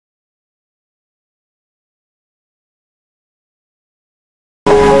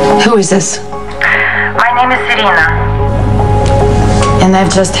Who is this? My name is Irina. And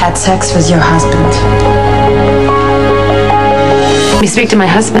I've just had sex with your husband. Let me speak to my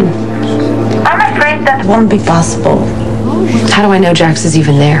husband. I'm afraid that Won't be possible. How do I know Jax is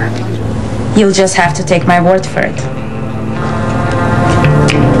even there? You'll just have to take my word for it.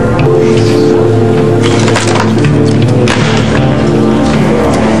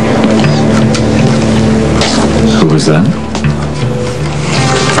 Who was that?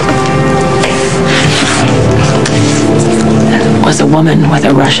 Was a woman with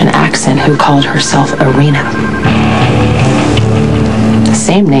a Russian accent who called herself Irina. The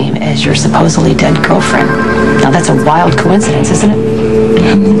same name as your supposedly dead girlfriend. Now that's a wild coincidence, isn't it?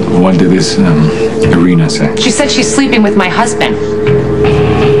 And what did this Irina say? She said she's sleeping with my husband.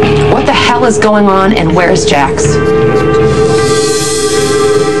 What the hell is going on and where's Jax?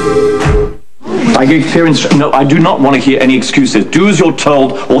 I gave clear instructions. No, I do not want to hear any excuses. Do as you're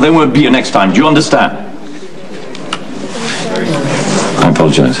told, or there won't be a next time. Do you understand? I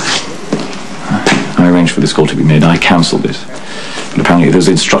apologize. I arranged for this call to be made. I cancelled it. But apparently those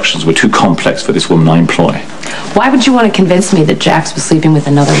instructions were too complex for this woman I employ. Why would you want to convince me that Jax was sleeping with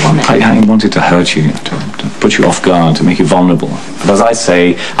another woman? I wanted to hurt you, to put you off guard, to make you vulnerable. But as I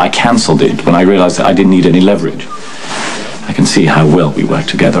say, I cancelled it when I realized that I didn't need any leverage. I can see how well we work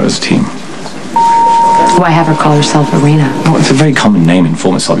together as a team. Why have her call herself Irina? Well, it's a very common name in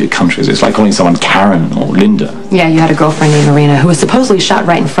former Soviet countries. It's like calling someone Karen or Linda. Yeah, you had a girlfriend named Irina who was supposedly shot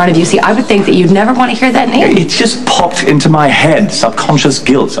right in front of you. See, I would think that you'd never want to hear that name. It just popped into my head. Subconscious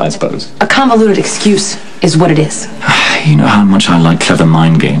guilt, I suppose. A convoluted excuse is what it is. You know how much I like clever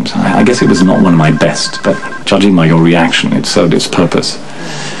mind games. I guess it was not one of my best, but judging by your reaction, it served its purpose.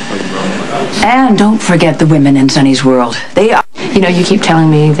 And don't forget the women in Sonny's world. They are... You know, you keep telling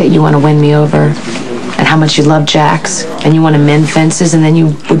me that you want to win me over and how much you love Jax and you want to mend fences, and then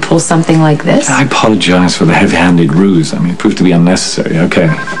you would pull something like this? I apologize for the heavy-handed ruse. I mean, it proved to be unnecessary, okay?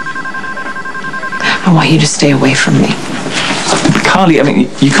 I want you to stay away from me. Carly, I mean,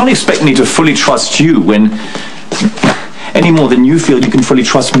 you can't expect me to fully trust you when... any more than you feel you can fully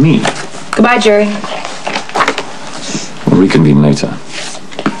trust me. Goodbye, Jerry. We'll reconvene later.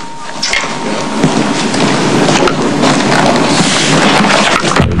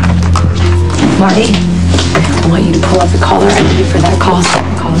 Marty, I want you to pull up the caller ID for that call so I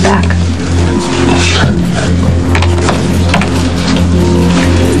can call her back.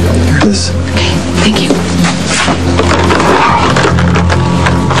 Here it is. Okay, thank you.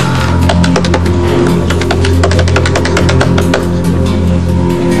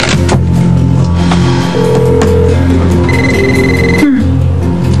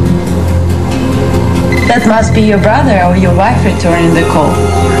 That must be your brother or your wife returning the call.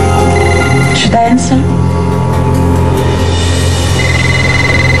 Should I answer?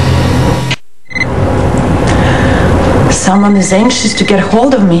 Someone is anxious to get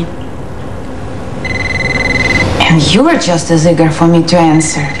hold of me. And you're just as eager for me to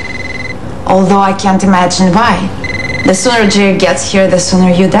answer. Although I can't imagine why. The sooner Jerry gets here, the sooner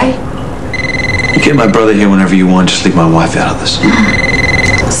you die. You get my brother here whenever you want, just leave my wife out of this.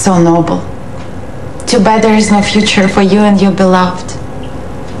 So noble. Too bad there is no future for you and your beloved.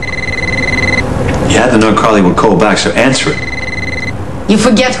 You had to know Carly would call back, so answer it. You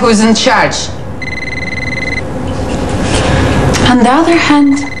forget who's in charge. On the other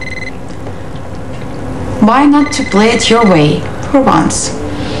hand, why not to play it your way for once?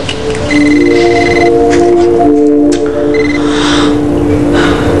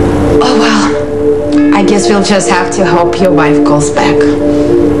 Oh well, I guess we'll just have to hope your wife calls back.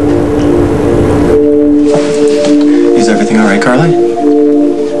 Is everything all right, Carly?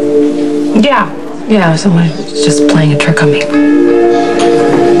 Yeah, someone's just playing a trick on me.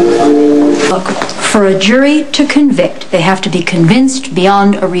 Look, for a jury to convict, they have to be convinced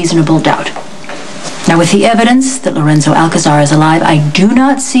beyond a reasonable doubt. Now, with the evidence that Lorenzo Alcazar is alive, I do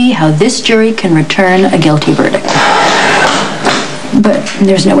not see how this jury can return a guilty verdict. But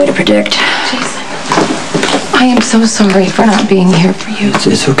there's no way to predict. Jason, I am so sorry for not being here for you.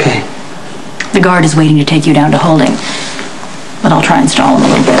 It's okay. The guard is waiting to take you down to holding, but I'll try and stall him a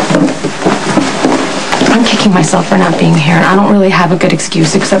little bit. I'm kicking myself for not being here, and I don't really have a good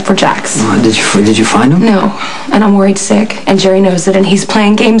excuse except for Jax. Did you find him? No, and I'm worried sick, and Jerry knows it, and he's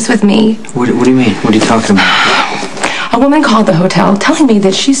playing games with me. What do you mean? What are you talking about? A woman called the hotel telling me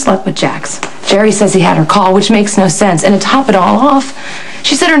that she slept with Jax. Jerry says he had her call, which makes no sense, and to top it all off,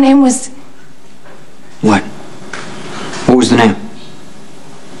 she said her name was... What? What was the name?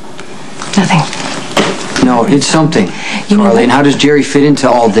 Nothing. No, it's something. You know Carly, what? and how does Jerry fit into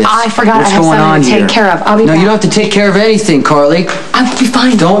all this? I forgot What's I have going something on to take here? care of. I'll be No, back. you don't have to take care of anything, Carly. I will be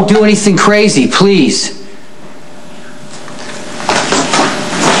fine. Don't do anything crazy, please.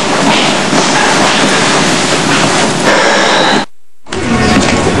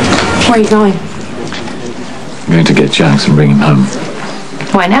 Where are you going? I'm going to get Jax and bring him home.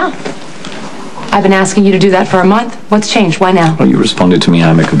 Why now? I've been asking you to do that for a month. What's changed? Why now? Well, you responded to me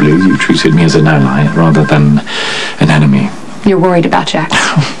amicably. You treated me as an ally rather than an enemy. You're worried about Jax.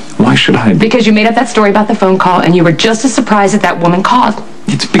 Why should I be? Because you made up that story about the phone call and you were just as surprised that that woman called.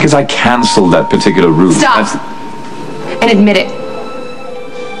 It's because I cancelled that particular route. Stop! And admit it.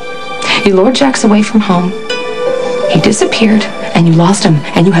 You lured Jax away from home. He disappeared and you lost him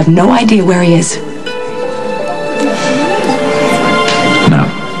and you have no idea where he is. No,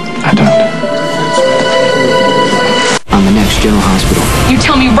 I don't. On the next general hospital. You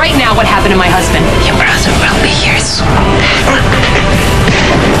tell me right now what happened to my husband. Your brother will be here soon.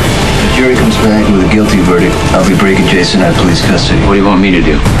 If the jury comes back with a guilty verdict, I'll be breaking Jason out of police custody. What do you want me to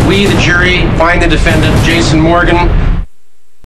do? We, the jury, find the defendant, Jason Morgan,